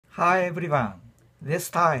Hi everyone. This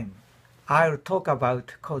time I'll talk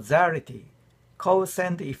about causality, cause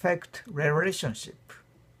and effect relationship.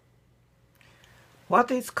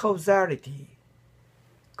 What is causality?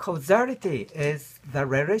 Causality is the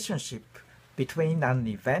relationship between an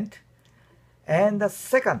event and a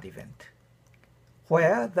second event,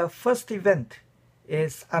 where the first event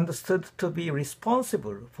is understood to be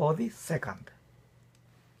responsible for the second.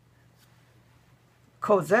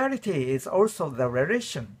 Causality is also the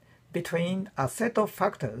relation between a set of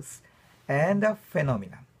factors and a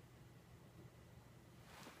phenomenon.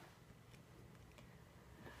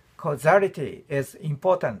 Causality is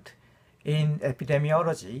important in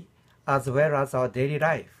epidemiology as well as our daily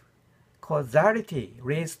life. Causality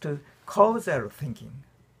leads to causal thinking.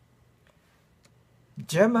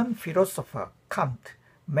 German philosopher Kant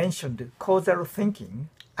mentioned causal thinking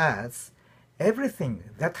as everything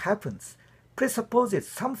that happens presupposes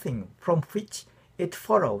something from which it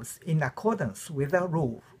follows in accordance with a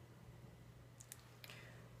rule.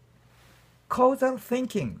 Causal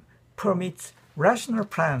thinking permits rational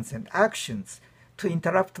plans and actions to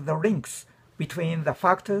interrupt the links between the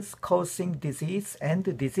factors causing disease and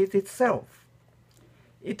the disease itself.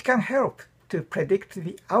 It can help to predict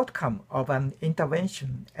the outcome of an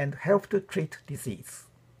intervention and help to treat disease.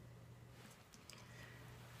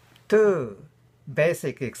 2.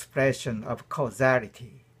 Basic expression of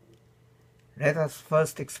causality. Let us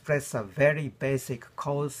first express a very basic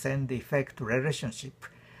cause and effect relationship,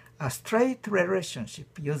 a straight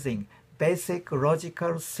relationship using basic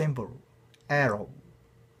logical symbol, arrow.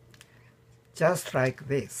 Just like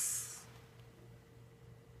this.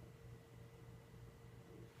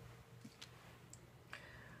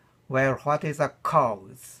 Well, what is a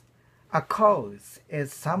cause? A cause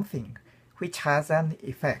is something which has an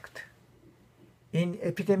effect. In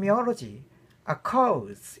epidemiology, a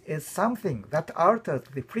cause is something that alters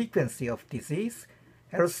the frequency of disease,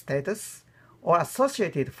 health status, or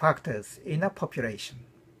associated factors in a population.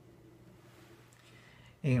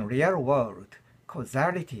 In real world,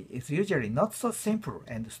 causality is usually not so simple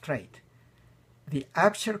and straight. The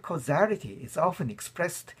actual causality is often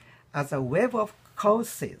expressed as a web of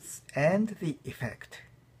causes and the effect.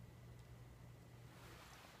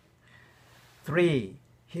 3.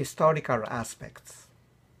 Historical aspects.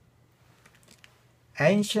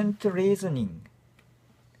 Ancient reasoning.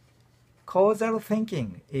 Causal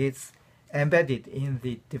thinking is embedded in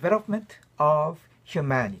the development of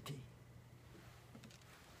humanity.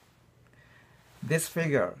 This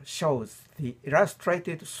figure shows the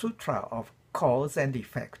illustrated sutra of cause and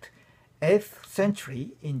effect, 8th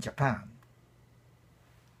century in Japan.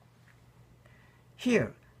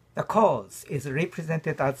 Here, the cause is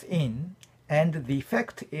represented as in, and the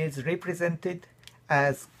effect is represented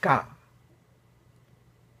as ga.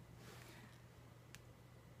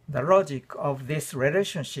 The logic of this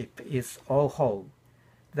relationship is oho,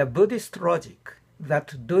 the Buddhist logic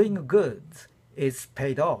that doing good is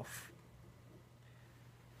paid off.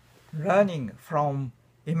 Learning from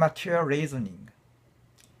immature reasoning.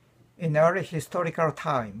 In early historical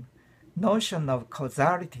time, notion of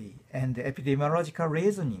causality and epidemiological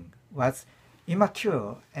reasoning was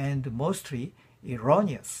immature and mostly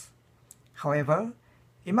erroneous. However,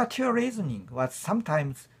 immature reasoning was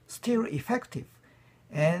sometimes still effective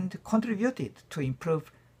and contributed to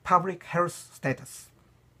improve public health status.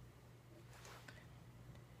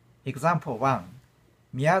 Example 1.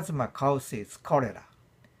 Miasma causes cholera.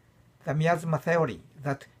 The miasma theory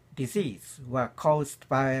that disease were caused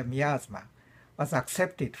by miasma was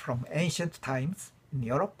accepted from ancient times in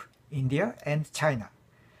Europe, India, and China.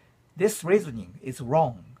 This reasoning is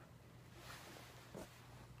wrong.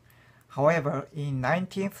 However, in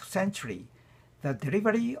 19th century, the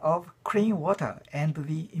delivery of clean water and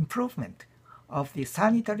the improvement of the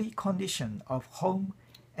sanitary condition of home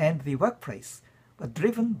and the workplace were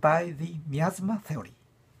driven by the miasma theory.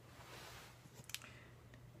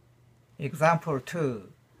 Example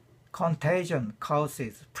 2. Contagion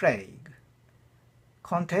causes plague.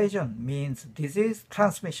 Contagion means disease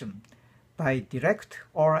transmission by direct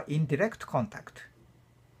or indirect contact.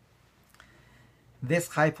 This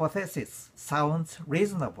hypothesis sounds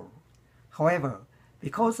reasonable. However,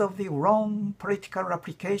 because of the wrong political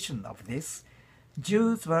application of this,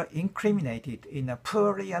 Jews were incriminated in a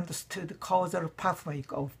poorly understood causal pathway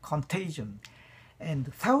of contagion,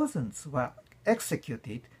 and thousands were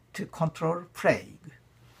executed to control plague.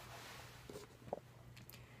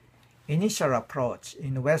 Initial approach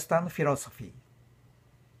in Western philosophy.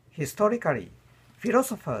 Historically,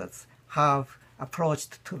 philosophers have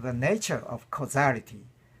approached to the nature of causality.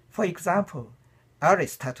 For example,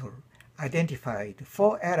 Aristotle identified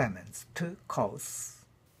 4 elements to cause.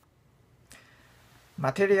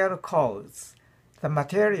 Material cause, the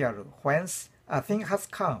material whence a thing has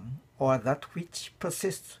come, or that which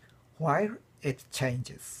persists while it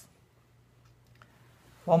changes.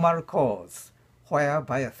 Formal cause,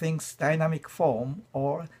 whereby a thing's dynamic form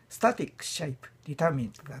or static shape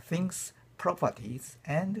determines the thing's properties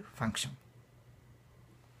and function.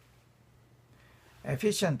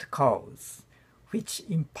 Efficient cause, which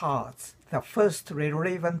imparts the first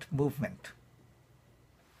relevant movement.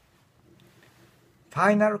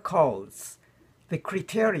 Final cause, the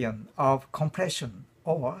criterion of compression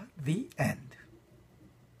or the end.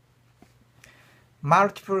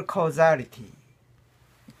 Multiple causality.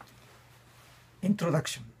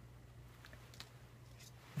 Introduction.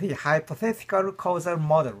 The hypothetical causal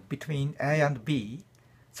model between A and B,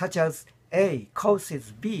 such as A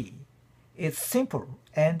causes B, is simple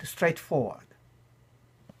and straightforward.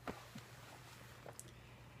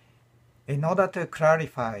 In order to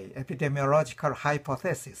clarify epidemiological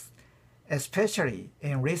hypotheses, especially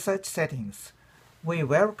in research settings, we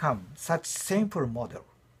welcome such simple model.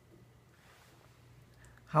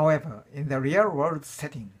 However, in the real-world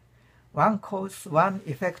setting, one cause, one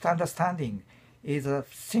effect understanding is a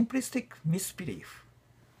simplistic misbelief.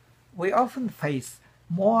 We often face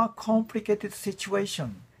more complicated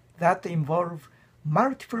situations that involve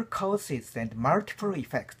multiple causes and multiple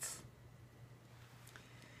effects.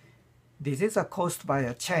 Diseases are caused by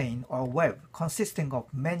a chain or web consisting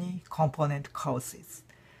of many component causes.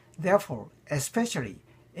 Therefore, especially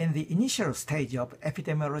in the initial stage of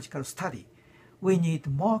epidemiological study, we need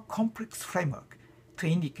more complex framework to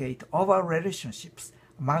indicate overall relationships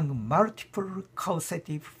among multiple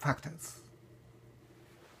causative factors.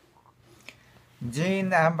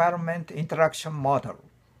 Gene-environment interaction model.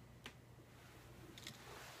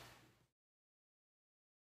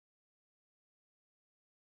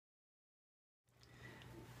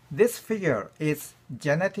 This figure is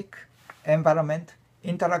genetic environment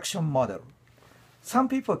interaction model. Some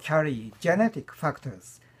people carry genetic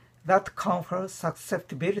factors that confer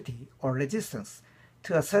susceptibility or resistance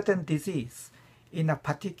to a certain disease in a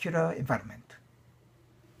particular environment.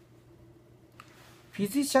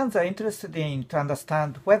 Physicians are interested in to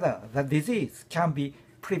understand whether the disease can be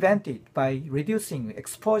prevented by reducing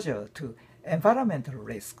exposure to environmental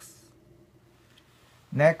risks.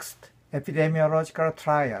 Next, epidemiological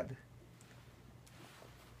triad.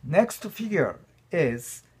 Next figure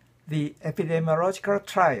is the epidemiological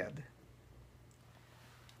triad.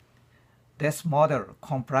 This model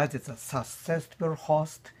comprises a susceptible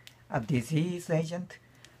host, a disease agent,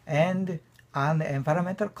 and an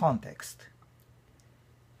environmental context.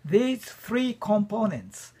 These three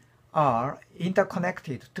components are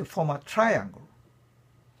interconnected to form a triangle.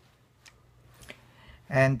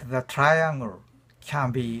 And the triangle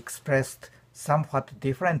can be expressed somewhat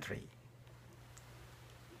differently.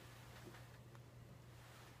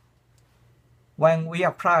 When we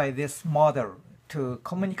apply this model to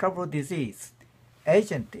communicable disease,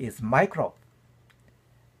 agent is microbe,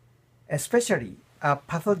 especially a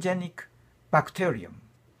pathogenic bacterium.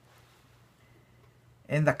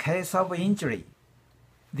 In the case of injury,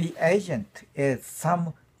 the agent is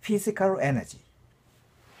some physical energy.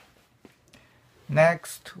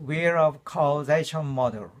 Next, wheel of causation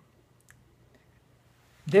model.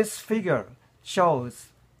 This figure shows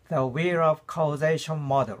the wheel of causation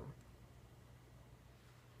model.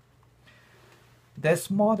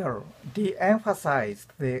 This model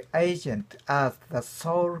de-emphasized the agent as the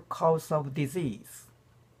sole cause of disease.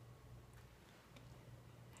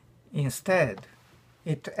 Instead,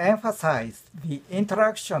 it emphasized the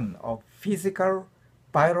interaction of physical,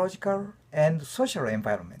 biological, and social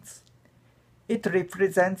environments. It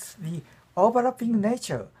represents the overlapping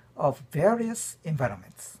nature of various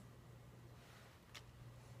environments.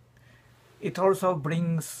 It also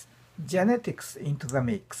brings genetics into the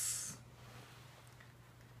mix.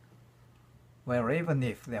 Well, even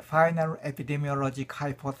if the final epidemiologic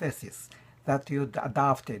hypothesis that you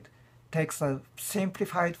adopted takes a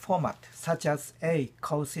simplified format such as A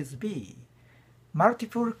causes B,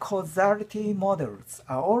 multiple causality models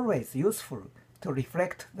are always useful to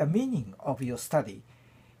reflect the meaning of your study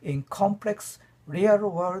in complex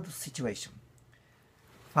real-world situations.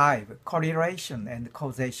 5. Correlation and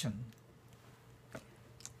causation.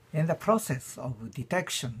 In the process of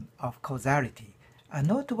detection of causality, a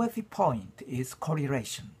noteworthy point is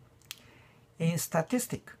correlation. In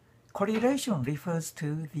statistics, correlation refers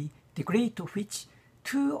to the degree to which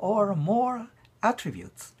two or more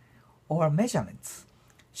attributes or measurements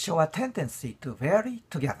show a tendency to vary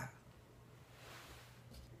together.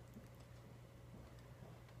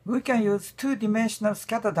 We can use two-dimensional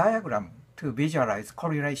scatter diagram to visualize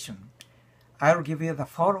correlation. I'll give you the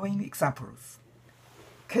following examples.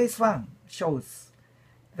 Case 1 shows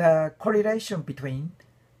the correlation between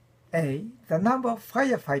A. The number of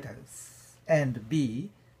firefighters and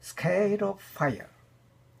B. Scale of fire.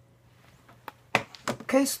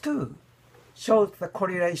 Case 2 shows the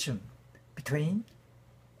correlation between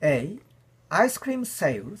A. Ice cream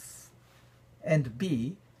sales and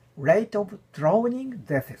B. Rate of drowning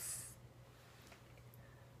deaths.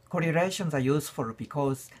 Correlations are useful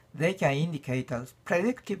because they can indicate a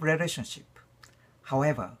predictive relationship.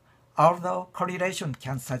 However, although correlation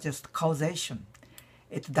can suggest causation,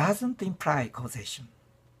 it doesn't imply causation.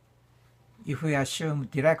 If we assume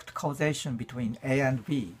direct causation between A and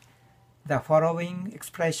B, the following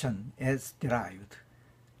expression is derived,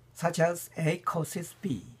 such as A causes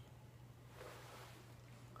B.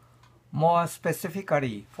 More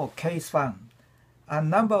specifically, for case 1, a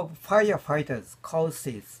number of firefighters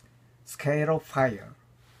causes scale of fire.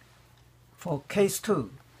 For case 2,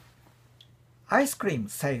 ice cream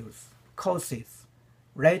sales causes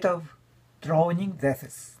rate of drowning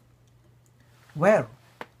deaths. Well,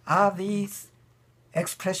 are these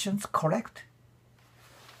expressions correct?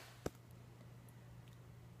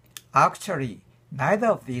 Actually, neither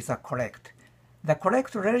of these are correct. The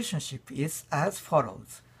correct relationship is as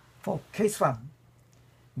follows. For case 1,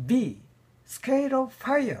 B, scale of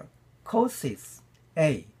fire causes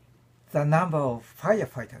A, the number of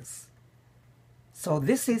firefighters. So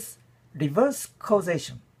this is reverse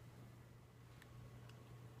causation.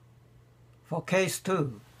 For case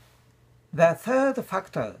 2, the third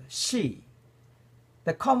factor, C,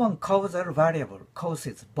 the common causal variable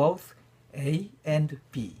causes both A and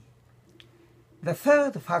B. The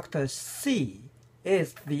third factor, C,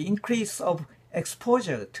 is the increase of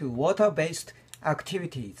exposure to water-based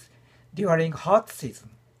activities during hot season.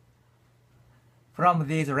 From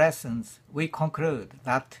these lessons, we conclude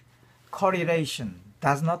that correlation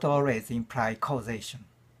does not always imply causation.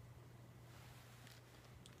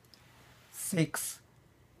 6.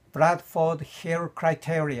 Bradford-Hill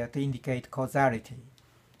criteria to indicate causality.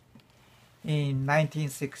 In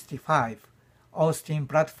 1965, Austin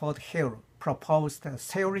Bradford Hill proposed a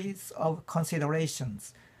series of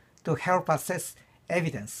considerations to help assess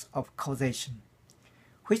evidence of causation,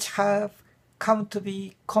 which have come to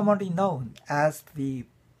be commonly known as the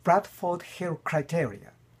Bradford-Hill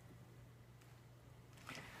criteria.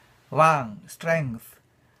 1. Strength.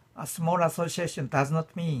 A small association does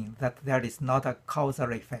not mean that there is not a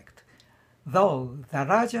causal effect, though the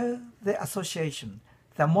larger the association,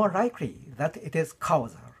 the more likely that it is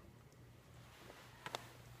causal.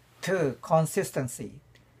 2. Consistency.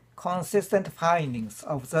 Consistent findings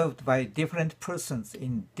observed by different persons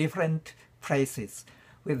in different places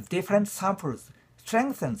with different samples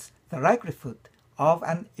strengthens the likelihood of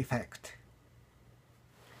an effect.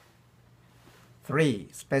 3.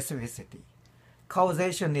 Specificity.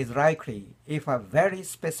 Causation is likely if a very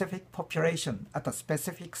specific population at a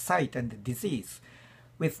specific site and disease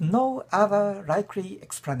with no other likely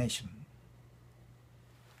explanation.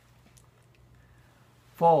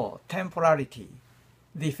 4. Temporality.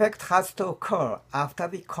 The effect has to occur after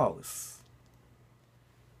the cause.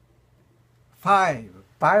 5.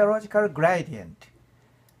 Biological gradient.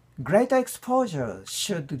 Greater exposure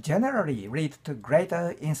should generally lead to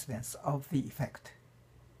greater incidence of the effect.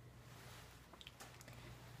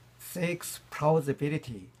 6.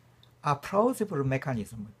 Plausibility. A plausible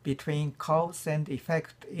mechanism between cause and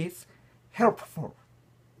effect is helpful.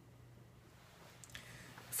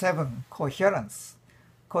 7. Coherence.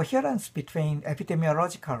 Coherence between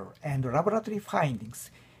epidemiological and laboratory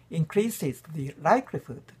findings increases the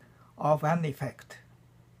likelihood of an effect.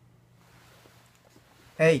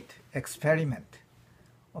 8. Experiment.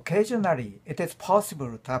 Occasionally, it is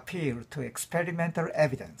possible to appeal to experimental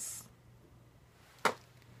evidence.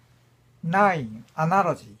 9.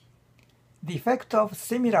 Analogy. The effect of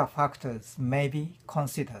similar factors may be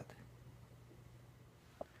considered.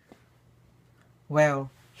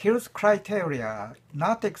 Well, Hill's criteria are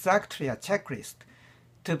not exactly a checklist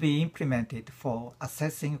to be implemented for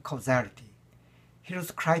assessing causality.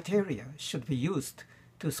 Hill's criteria should be used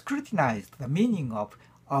to scrutinize the meaning of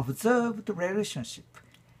observed relationship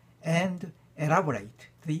and elaborate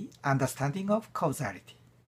the understanding of causality.